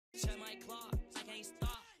clock, I can't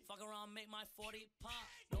stop. Fuck around, make my 40 pop.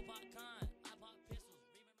 No popcorn, I pop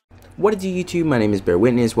pistols. What is YouTube? My name is Bear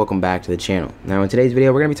Witness. Welcome back to the channel. Now in today's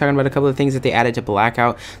video, we're going to be talking about a couple of things that they added to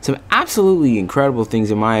Blackout. Some absolutely incredible things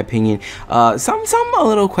in my opinion. Some a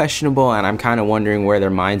little questionable, and I'm kind of wondering where their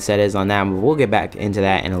mindset is on that. But we'll get back into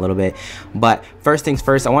that in a little bit. But first things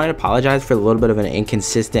first, I wanted to apologize for a little bit of an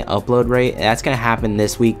inconsistent upload rate. That's going to happen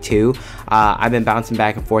this week too. I've been bouncing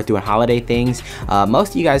back and forth doing holiday things.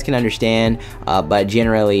 Most of you guys can understand, but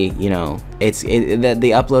generally, you know,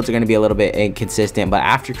 the uploads are going to be a little bit inconsistent. But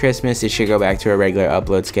after Christmas, it should go back to a regular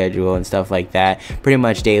upload schedule and stuff like that. Pretty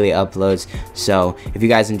much daily uploads. So if you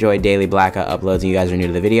guys enjoy daily Blackout uploads and you guys are new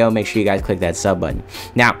to the video, make sure you guys click that sub button.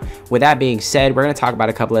 Now, with that being said, we're going to talk about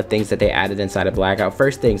a couple of things that they added inside of Blackout.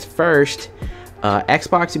 First things first,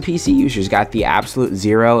 Xbox and PC users got the Absolute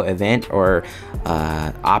Zero event, or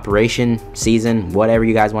operation season, whatever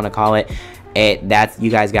you guys want to call it. You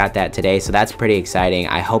guys got that today, so that's pretty exciting.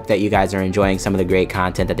 I hope that you guys are enjoying some of the great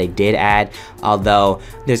content that they did add, although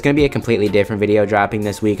there's going to be a completely different video dropping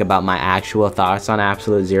this week about my actual thoughts on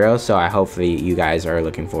Absolute Zero, so hopefully you guys are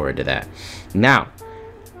looking forward to that. Now,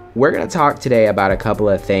 we're going to talk today about a couple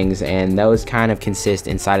of things, and those kind of consist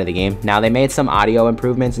inside of the game. Now, they made some audio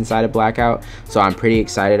improvements inside of Blackout, so I'm pretty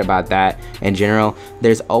excited about that. In general,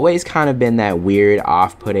 there's always kind of been that weird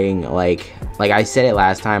off-putting, like I said it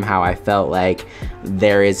last time, how I felt like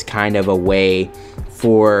there is kind of a way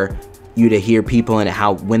for you to hear people, and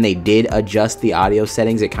how when they did adjust the audio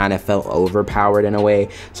settings, it kind of felt overpowered in a way.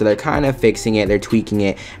 So they're kind of fixing it, they're tweaking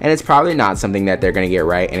it, and it's probably not something that they're going to get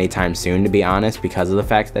right anytime soon, to be honest, because of the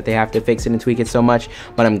fact that they have to fix it and tweak it so much.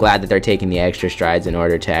 But I'm glad that they're taking the extra strides in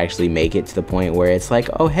order to actually make it to the point where it's like,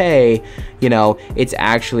 oh hey, you know, it's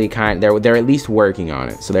actually they're at least working on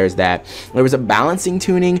it. So there's that. There was a balancing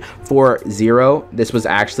tuning for Zero. This was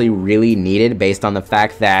actually really needed based on the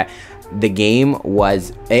fact that the game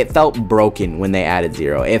it felt broken when they added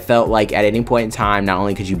Zero. It felt like at any point in time, not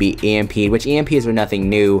only could you be EMP'd, which EMPs are nothing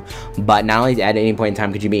new, but not only at any point in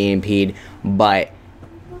time could you be EMP'd, but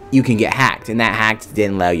you can get hacked, and that hack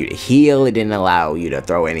didn't allow you to heal, it didn't allow you to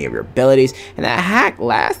throw any of your abilities, and that hack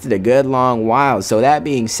lasted a good long while. So that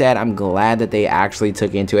being said, I'm glad that they actually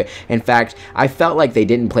took into it. In fact, I felt like they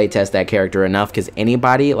didn't playtest that character enough, because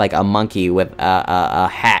anybody, like a monkey with a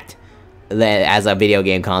hat, that as a video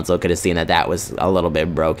game console, could have seen that was a little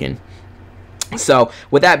bit broken. So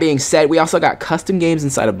with that being said, we also got custom games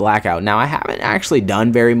inside of Blackout. Now, I haven't actually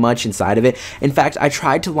done very much inside of it. In fact, I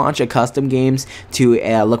tried to launch a custom games to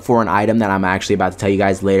look for an item that I'm actually about to tell you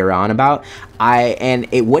guys later on about. And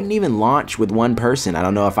it wouldn't even launch with one person. I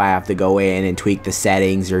don't know if I have to go in and tweak the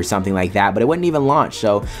settings or something like that, but it wouldn't even launch.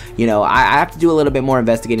 So, you know, I have to do a little bit more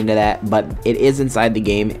investigating into that, but it is inside the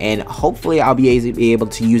game, and hopefully I'll be able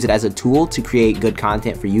to use it as a tool to create good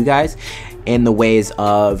content for you guys, in the ways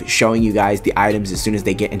of showing you guys the items as soon as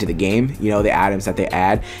they get into the game, you know, the items that they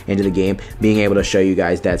add into the game, being able to show you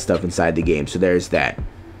guys that stuff inside the game. So there's that.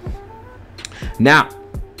 Now,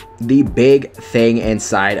 the big thing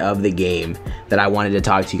inside of the game that I wanted to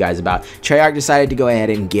talk to you guys about, Treyarch decided to go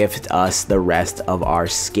ahead and gift us the rest of our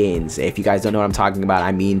skins. If you guys don't know what I'm talking about,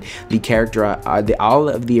 I mean the character, all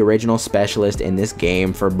of the original specialists in this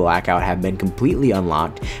game for Blackout have been completely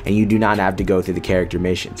unlocked, and you do not have to go through the character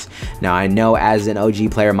missions. Now, I know as an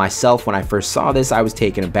OG player myself, when I first saw this, I was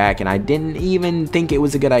taken aback, and I didn't even think it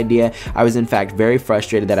was a good idea. I was in fact very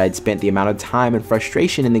frustrated that I'd spent the amount of time and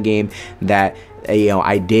frustration in the game that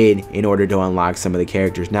I did in order to unlock some of the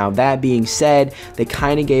characters. Now, that being said, they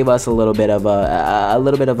kind of gave us a little bit of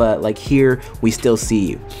a like, here we still see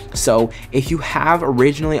you. So if you have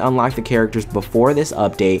originally unlocked the characters before this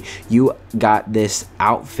update, you got this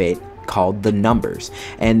outfit called the Numbers,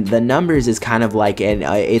 and the Numbers is kind of like an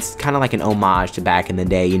homage to back in the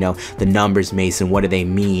day, you know, the numbers, Mason, what do they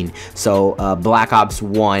mean? So Black Ops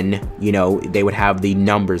 1, you know, they would have the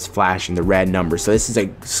numbers flashing, the red numbers. So this is a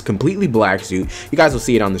completely black suit. You guys will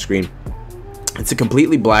see it on the screen. It's a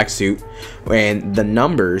completely black suit, and the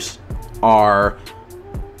numbers are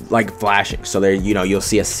like flashing. So there, you know, you'll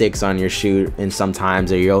see a 6 on your shoot, and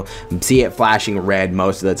sometimes, or you'll see it flashing red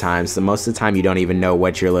most of the time. So most of the time you don't even know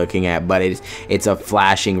what you're looking at, but it's a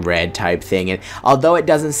flashing red type thing. And although it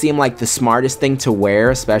doesn't seem like the smartest thing to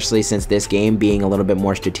wear, especially since this game being a little bit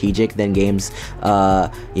more strategic than games,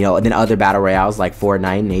 you know, than other battle royales like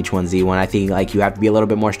Fortnite and H1Z1, I think like you have to be a little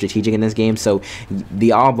bit more strategic in this game. So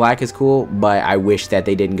the all black is cool, but I wish that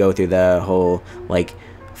they didn't go through the whole like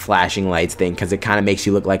flashing lights thing, because it kind of makes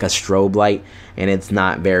you look like a strobe light, and it's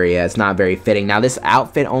not very fitting. Now this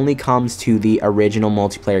outfit only comes to the original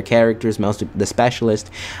multiplayer characters, most of the specialist.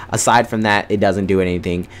 Aside from that, it doesn't do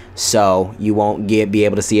anything, so you won't be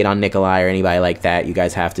able to see it on Nikolai or anybody like that. You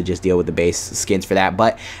guys have to just deal with the base skins for that.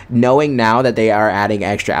 But knowing now that they are adding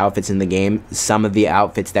extra outfits in the game, some of the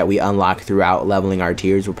outfits that we unlock throughout leveling our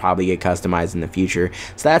tiers will probably get customized in the future,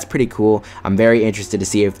 so that's pretty cool. I'm very interested to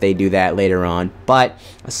see if they do that later on. But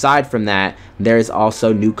aside from that, there's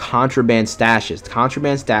also new contraband stashes.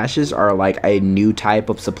 Contraband stashes are like a new type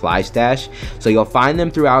of supply stash, so you'll find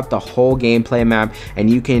them throughout the whole gameplay map, and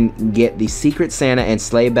you can get the Secret Santa and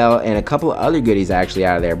Sleigh Bell and a couple of other goodies actually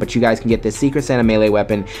out of there. But you guys can get the Secret Santa melee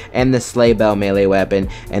weapon and the Sleigh Bell melee weapon,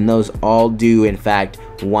 and those all do in fact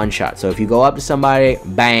one shot. So if you go up to somebody,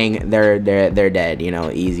 bang, they're dead. You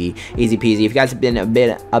know, easy peasy. If you guys have been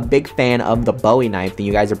a big fan of the Bowie knife, then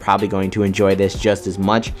you guys are probably going to enjoy this just as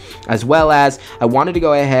much. As well as, I wanted to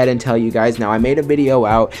go ahead and tell you guys, now I made a video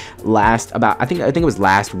out I think it was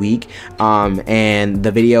last week, and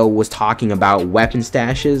the video was talking about weapon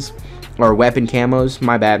stashes, or weapon camos,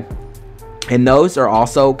 my bad. And those are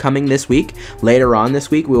also coming this week. Later on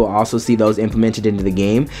this week, we will also see those implemented into the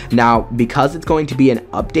game. Now, because it's going to be an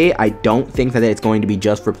update, I don't think that it's going to be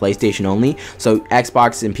just for PlayStation only. So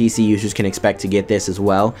Xbox and PC users can expect to get this as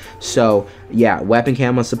well. So yeah, weapon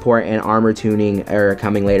camo support and armor tuning are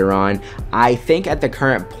coming later on. I think at the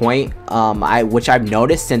current point, which I've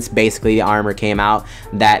noticed since basically the armor came out,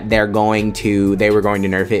 that they were going to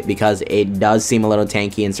nerf it, because it does seem a little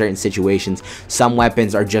tanky in certain situations. Some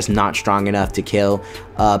weapons are just not strong enough to kill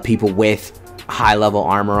people with high level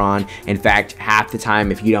armor on. In fact, half the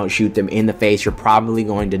time, if you don't shoot them in the face, you're probably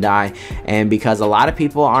going to die. And because a lot of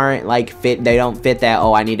people aren't like they don't fit that,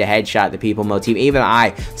 oh, I need to headshot the people motif. Even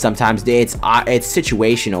I sometimes, it's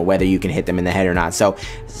situational whether you can hit them in the head or not. So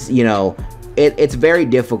you know, it's very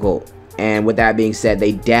difficult. And with that being said,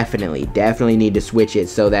 they definitely need to switch it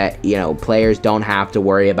so that, you know, players don't have to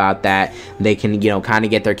worry about that. They can, you know, kind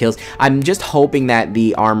of get their kills. I'm just hoping that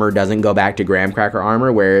the armor doesn't go back to graham cracker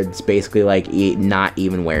armor, where it's basically like not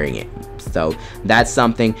even wearing it. So that's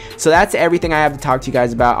something. So that's everything I have to talk to you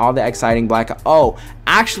guys about. All the exciting Blackout. Oh,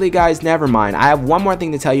 actually, guys, never mind. I have one more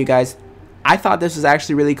thing to tell you guys. I thought this was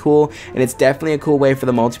actually really cool, and it's definitely a cool way for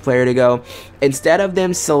the multiplayer to go. Instead of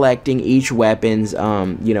them selecting each weapon's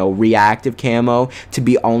you know, reactive camo to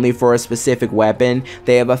be only for a specific weapon,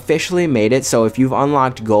 they have officially made it so if you've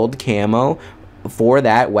unlocked gold camo for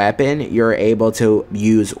that weapon, you're able to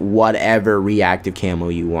use whatever reactive camo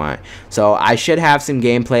you want. So I should have some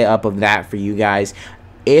gameplay up of that for you guys.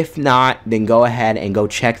 If not, then go ahead and go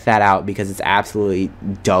check that out, because it's absolutely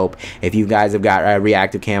dope. If you guys have got a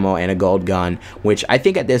reactive camo and a gold gun, which I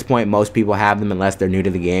think at this point most people have them unless they're new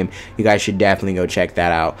to the game, you guys should definitely go check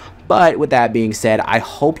that out. But with that being said, I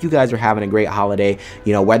hope you guys are having a great holiday.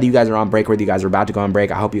 You know, whether you guys are on break, whether you guys are about to go on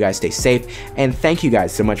break, I hope you guys stay safe. And thank you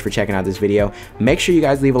guys so much for checking out this video. Make sure you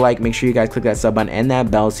guys leave a like. Make sure you guys click that sub button and that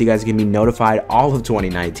bell so you guys can be notified all of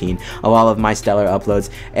 2019 of all of my stellar uploads.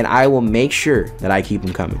 And I will make sure that I keep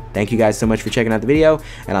them coming. Thank you guys so much for checking out the video,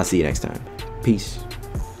 and I'll see you next time. Peace.